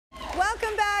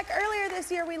this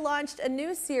year we launched a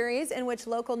new series in which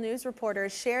local news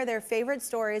reporters share their favorite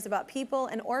stories about people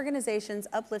and organizations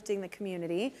uplifting the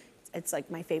community. It's like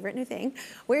my favorite new thing.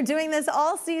 We're doing this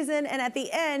all season, and at the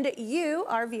end, you,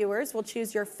 our viewers, will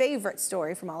choose your favorite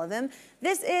story from all of them.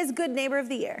 This is Good Neighbor of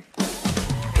the Year.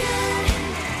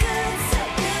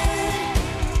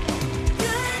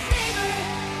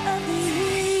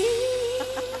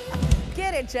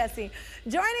 Jesse.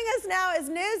 Joining us now is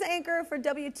news anchor for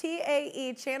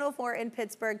WTAE Channel 4 in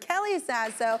Pittsburgh, Kelly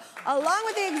Sasso, along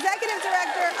with the executive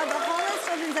director of the Homeless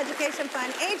Children's Education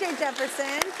Fund, AJ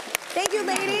Jefferson. Thank you,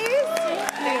 ladies.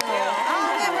 Thank you.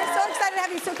 Oh, man, we're so excited to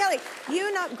have you. So, Kelly,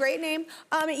 great name.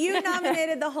 You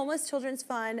nominated the Homeless Children's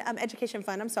Fund, Education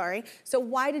Fund, I'm sorry. So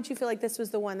why did you feel like this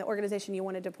was the organization you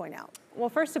wanted to point out? Well,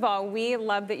 first of all, we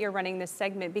love that you're running this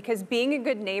segment because being a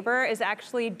good neighbor is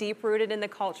actually deep-rooted in the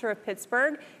culture of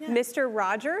Pittsburgh. Yeah. Mr.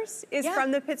 Rogers is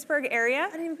from the Pittsburgh area.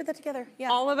 I didn't even put that together.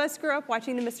 Yeah. All of us grew up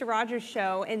watching the Mr. Rogers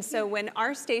show, and so when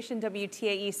our station,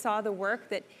 WTAE, saw the work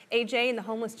that AJ and the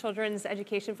Homeless Children's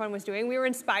Education Fund was doing, we were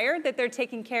inspired that they're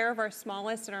taking care of our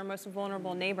smallest and our most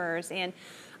vulnerable neighbors. And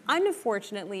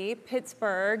unfortunately,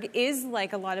 Pittsburgh is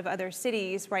like a lot of other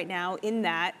cities right now in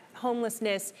that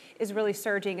homelessness is really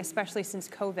surging, especially since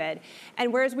COVID.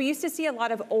 And whereas we used to see a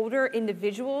lot of older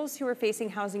individuals who are facing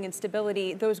housing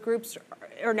instability, those groups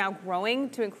are now growing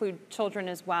to include children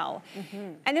as well.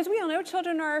 And as we all know,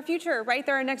 children are our future, right?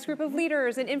 They're our next group of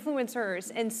leaders and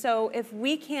influencers. And so if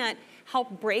we can't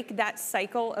help break that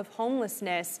cycle of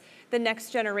homelessness, the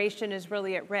next generation is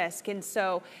really at risk. And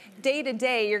so day to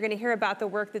day, you're gonna hear about the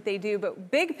work that they do,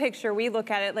 but big picture, we look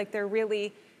at it like they're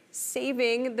really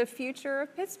saving the future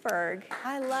of Pittsburgh.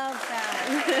 I love that.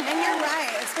 And you're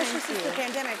right, especially since the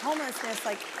pandemic, homelessness,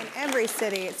 like in every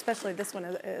city, especially this one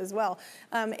as well,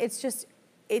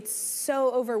 it's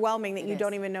so overwhelming that you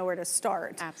don't even know where to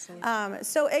start. Absolutely.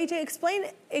 So AJ, explain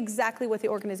exactly what the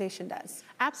organization does.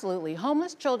 Absolutely.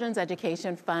 Homeless Children's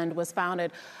Education Fund was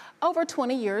founded over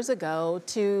 20 years ago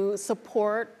to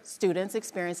support students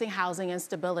experiencing housing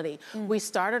instability. We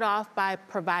started off by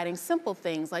providing simple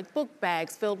things like book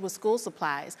bags filled with school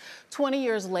supplies. 20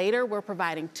 years later, we're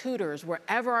providing tutors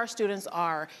wherever our students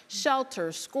are,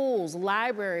 shelters, schools,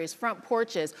 libraries, front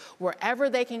porches, wherever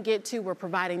they can get to, we're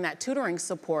providing that tutoring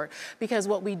support. Because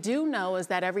what we do know is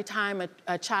that every time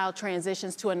a child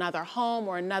transitions to another home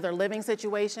or another living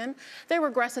situation, they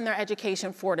regress in their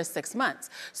education 4 to 6 months.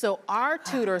 So our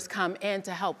tutors come in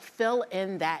to help fill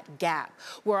in that gap.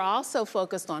 We're also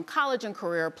focused on college and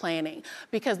career planning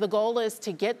because the goal is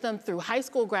to get them through high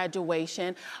school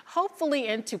graduation, hopefully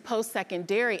into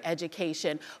post-secondary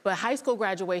education, but high school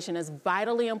graduation is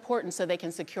vitally important so they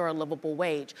can secure a livable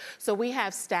wage. So we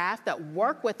have staff that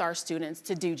work with our students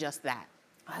to do just that.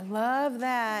 I love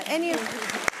that. And you,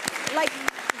 like,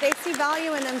 they see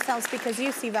value in themselves because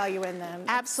you see value in them.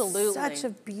 Absolutely. It's such a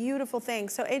beautiful thing.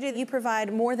 So AJ, you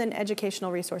provide more than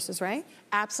educational resources, right?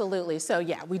 Absolutely. So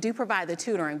yeah, we do provide the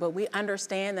tutoring, but we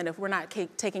understand that if we're not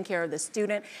taking care of the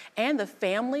student and the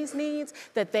family's needs,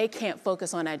 that they can't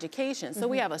focus on education. So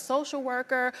we have a social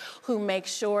worker who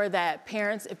makes sure that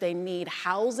parents, if they need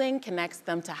housing, connects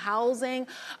them to housing.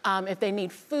 If they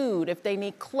need food, if they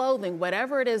need clothing,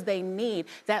 whatever it is they need,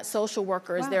 that social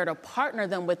worker is there to partner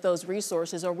them with those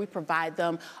resources, or we provide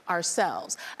them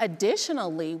ourselves.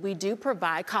 Additionally, we do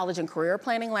provide college and career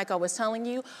planning, like I was telling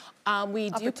you. We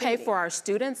do pay for our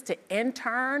students to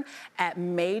intern at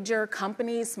major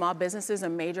companies, small businesses,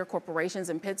 and major corporations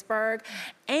in Pittsburgh.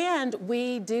 And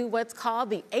we do what's called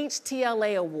the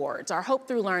HTLA Awards, our Hope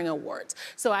Through Learning Awards.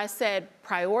 So I said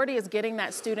priority is getting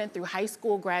that student through high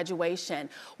school graduation.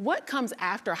 What comes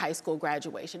after high school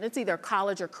graduation? It's either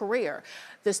college or career.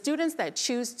 The students that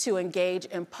choose to engage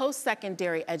in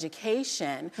post-secondary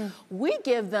education, we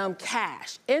give them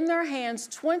cash in their hands,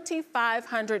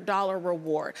 $2,500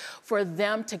 reward for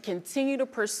them to continue to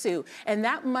pursue. And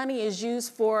that money is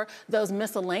used for those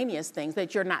miscellaneous things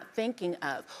that you're not thinking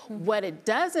of. What it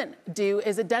doesn't do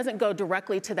is it doesn't go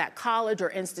directly to that college or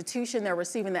institution they're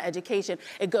receiving the education.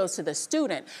 It goes to the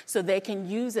student so they can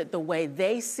use it the way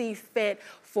they see fit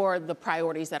for the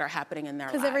priorities that are happening in their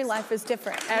lives. Because every life is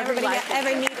different. Every need is different.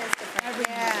 Every need is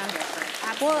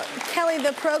different. Well, Kelly,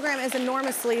 the program is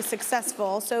enormously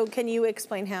successful, so can you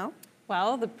explain how?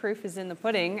 Well, the proof is in the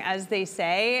pudding, as they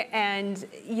say, and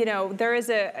you know,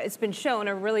 it's been shown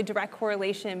a really direct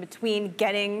correlation between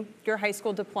getting your high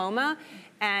school diploma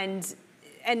and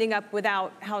ending up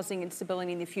without housing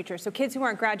instability in the future. So kids who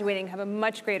aren't graduating have a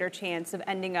much greater chance of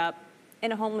ending up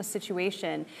in a homeless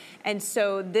situation. And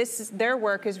so their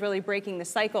work is really breaking the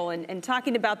cycle. And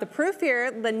talking about the proof here,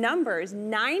 the numbers,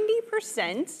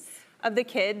 90% of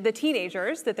the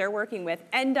teenagers that they're working with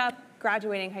end up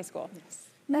graduating high school. That's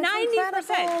 90%.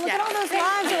 incredible. Look at all those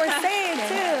lives that were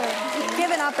saved, too.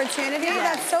 Given opportunity.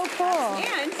 That's so cool.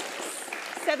 And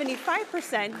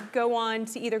 75% go on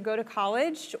to either go to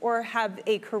college or have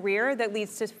a career that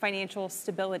leads to financial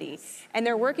stability. And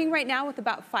they're working right now with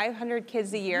about 500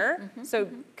 kids a year. So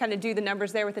kind of do the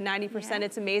numbers there with the 90%.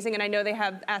 It's amazing. And I know they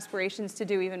have aspirations to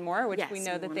do even more, which we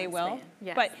know that they will.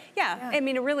 But I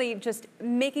mean, really just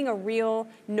making a real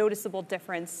noticeable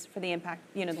difference for the impact,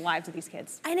 you know, the lives of these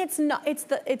kids. And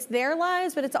it's their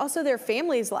lives, but it's also their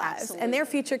families' lives and their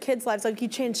future kids' lives. Like, you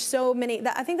change so many.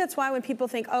 I think that's why when people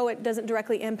think, oh, it doesn't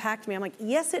directly impact me, I'm like,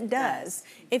 yes, it does.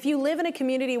 If you live in a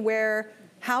community where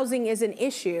housing is an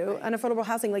issue, unaffordable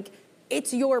housing, like,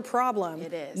 it's your problem.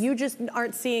 It is. You just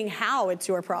aren't seeing how it's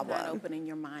your problem. Not opening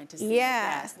your mind to see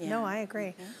No, I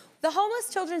agree. The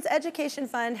Homeless Children's Education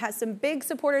Fund has some big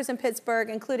supporters in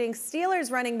Pittsburgh, including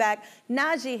Steelers running back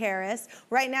Najee Harris.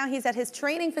 Right now, he's at his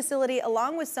training facility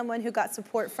along with someone who got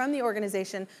support from the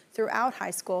organization throughout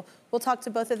high school. We'll talk to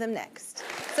both of them next.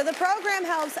 So the program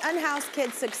helps unhoused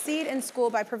kids succeed in school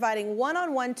by providing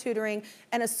one-on-one tutoring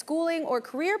and a schooling or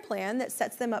career plan that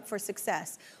sets them up for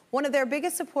success. One of their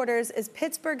biggest supporters is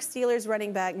Pittsburgh Steelers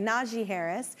running back Najee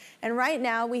Harris. And right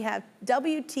now we have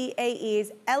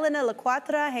WTAE's Elena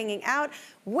LaQuatra hanging out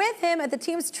with him at the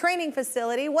team's training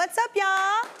facility. What's up,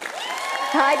 y'all?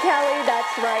 Hi, Kelly.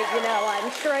 That's right. You know,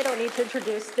 I'm sure I don't need to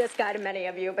introduce this guy to many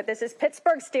of you, but this is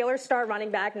Pittsburgh Steelers star running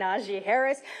back Najee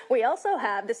Harris. We also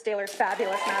have the Steelers'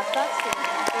 fabulous mascot,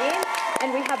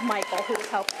 and we have Michael, who's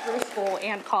helped through school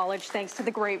and college thanks to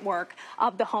the great work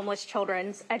of the Homeless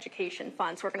Children's Education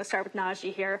Fund. So we're going to start with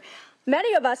Najee here.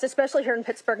 Many of us, especially here in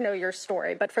Pittsburgh, know your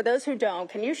story, but for those who don't,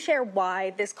 can you share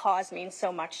why this cause means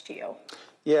so much to you?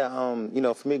 Yeah, you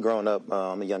know, for me growing up,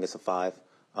 I'm the youngest of 5.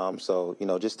 So, you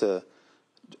know, just to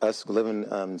us living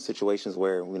in situations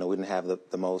where, you know, we didn't have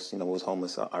the most, you know, we was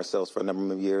homeless ourselves for a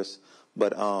number of years.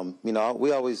 But, you know,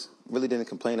 we always really didn't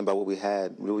complain about what we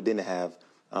had, what we didn't have.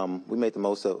 We made the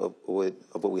most of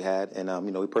what we had, and,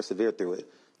 you know, we persevered through it.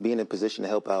 Being in a position to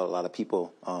help out a lot of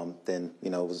people, then,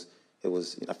 you know, it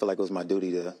was, I feel like it was my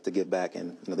duty to give back.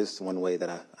 And, you know, this is one way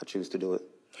that I choose to do it.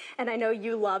 And I know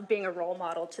you love being a role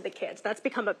model to the kids. That's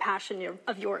become a passion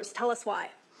of yours. Tell us why.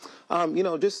 You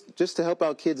know, just to help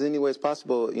out kids any way as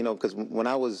possible, you know, because when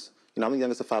I was, you know, I'm the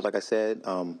youngest of 5, like I said,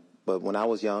 but when I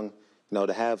was young, you know,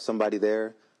 to have somebody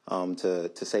there to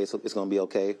say it's going to be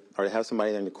okay, or to have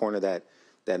somebody in the corner that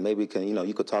maybe can, you know,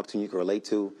 you could talk to and you could relate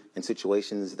to in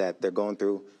situations that they're going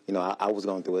through. You know, I was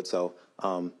going through it. So,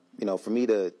 you know, for me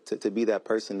to be that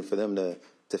person, for them to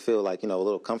feel like, you know, a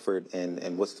little comfort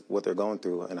and what they're going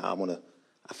through. And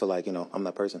I feel like, you know, I'm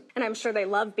that person. And I'm sure they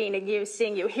love being you,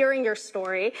 seeing you, hearing your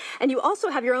story. And you also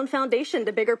have your own foundation,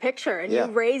 The Bigger Picture, and you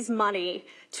raise money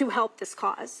to help this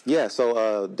cause. Yeah,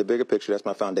 so The Bigger Picture, that's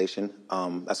my foundation.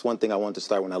 That's one thing I wanted to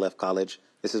start when I left college.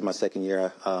 This is my second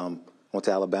year. I went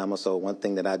to Alabama, so one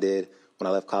thing that I did when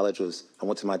I left college was I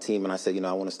went to my team and I said, you know,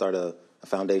 I want to start a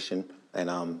foundation. And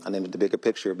I named it The Bigger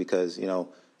Picture because, you know,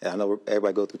 I know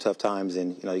everybody go through tough times,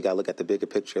 and, you know, you got to look at the bigger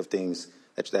picture of things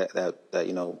that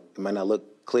you know, it might not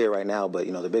look clear right now, but,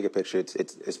 you know, the bigger picture,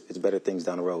 it's better things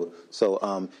down the road.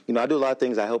 So, you know, I do a lot of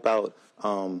things. I help out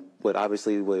with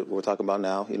obviously what we're talking about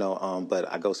now, you know,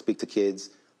 but I go speak to kids,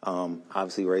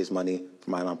 obviously raise money for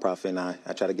my nonprofit, and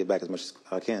I try to give back as much as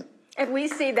I can. And we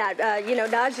see that, you know,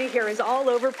 Najee here is all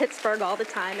over Pittsburgh all the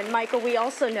time. And Michael, we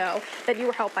also know that you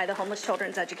were helped by the Homeless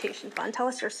Children's Education Fund. Tell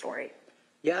us your story.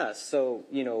 Yeah, so,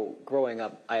 you know, growing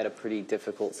up, I had a pretty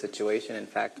difficult situation. In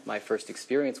fact, my first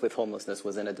experience with homelessness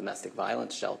was in a domestic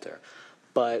violence shelter.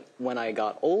 But when I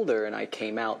got older and I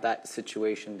came out, that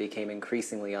situation became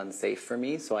increasingly unsafe for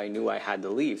me, so I knew I had to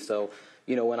leave. So,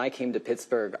 you know, when I came to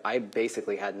Pittsburgh, I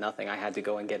basically had nothing. I had to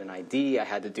go and get an ID. I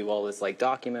had to do all this, like,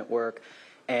 document work.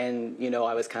 And, you know,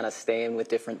 I was kind of staying with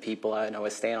different people, and I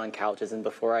was staying on couches. And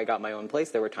before I got my own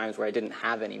place, there were times where I didn't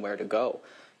have anywhere to go.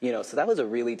 You know, so that was a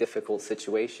really difficult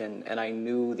situation, and I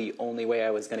knew the only way I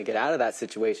was going to get out of that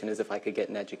situation is if I could get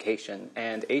an education,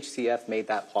 and HCEF made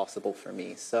that possible for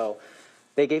me. So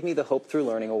they gave me the Hope Through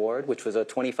Learning Award, which was a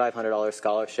 $2,500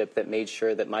 scholarship that made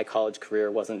sure that my college career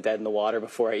wasn't dead in the water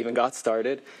before I even got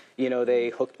started. You know, they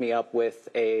hooked me up with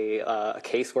a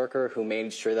caseworker who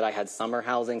made sure that I had summer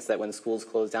housing so that when schools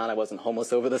closed down, I wasn't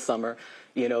homeless over the summer.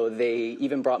 You know, they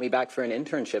even brought me back for an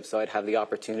internship so I'd have the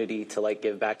opportunity to, like,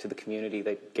 give back to the community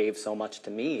that gave so much to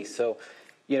me. So,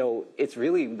 you know, it's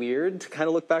really weird to kind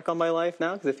of look back on my life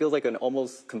now because it feels like an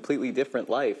almost completely different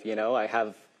life. You know, I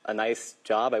have a nice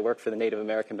job. I work for the Native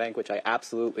American Bank, which I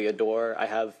absolutely adore. I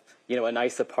have, you know, a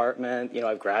nice apartment. You know,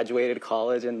 I've graduated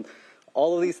college, and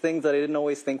all of these things that I didn't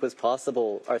always think was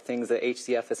possible are things that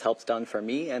HCEF has helped done for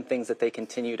me and things that they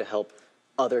continue to help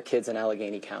other kids in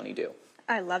Allegheny County do.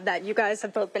 I love that. You guys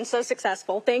have both been so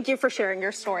successful. Thank you for sharing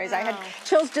your stories. Wow. I had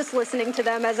chills just listening to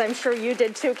them, as I'm sure you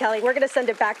did too, Kelly. We're going to send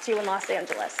it back to you in Los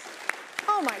Angeles.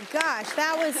 Oh my gosh,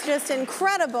 that was just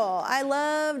incredible. I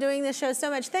love doing this show so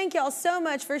much. Thank y'all so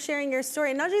much for sharing your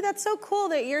story. Najee, that's so cool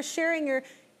that you're sharing your,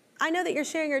 I know that you're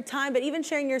sharing your time, but even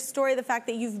sharing your story, the fact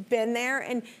that you've been there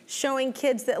and showing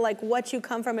kids that like what you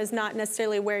come from is not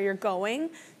necessarily where you're going.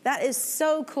 That is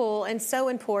so cool and so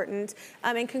important.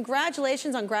 And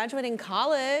congratulations on graduating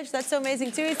college. That's so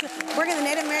amazing too. He's working the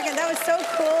Native American. That was so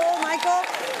cool, Michael.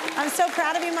 I'm so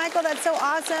proud of you, Michael. That's so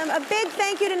awesome. A big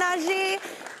thank you to Najee,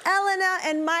 Elena,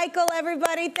 and Michael,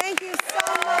 everybody. Thank you so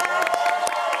much.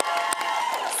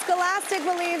 Scholastic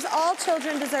believes all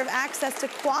children deserve access to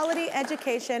quality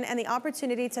education and the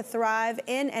opportunity to thrive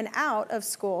in and out of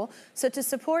school. So to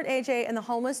support AJ and the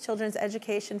Homeless Children's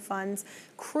Education Fund's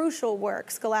crucial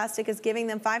work, Scholastic is giving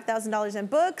them $5,000 in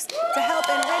books to help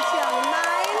enrich young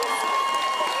minds.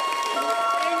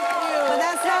 But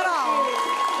that's not all.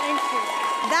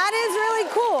 That is really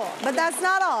cool, but that's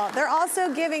not all. They're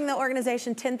also giving the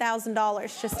organization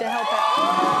 $10,000 just to help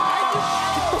out.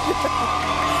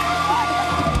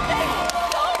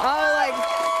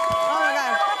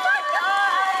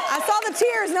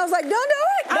 Tears, and I was like, don't do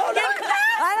it, don't do it.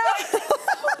 I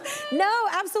know. No,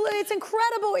 absolutely, it's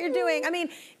incredible what you're doing. I mean,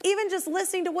 even just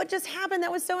listening to what just happened,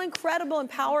 that was so incredible and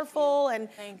powerful, and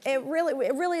it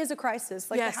really is a crisis.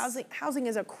 Like yes. The housing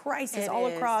is a crisis all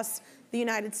across the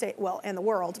United States, well, and the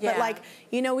world. Yeah. But like,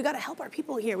 you know, we got to help our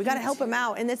people here. We got to help them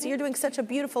out, and you're doing such a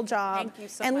beautiful job. Thank you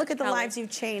so and much, look at the Kelly. lives you've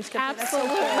changed. Absolutely.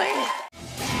 That's so cool.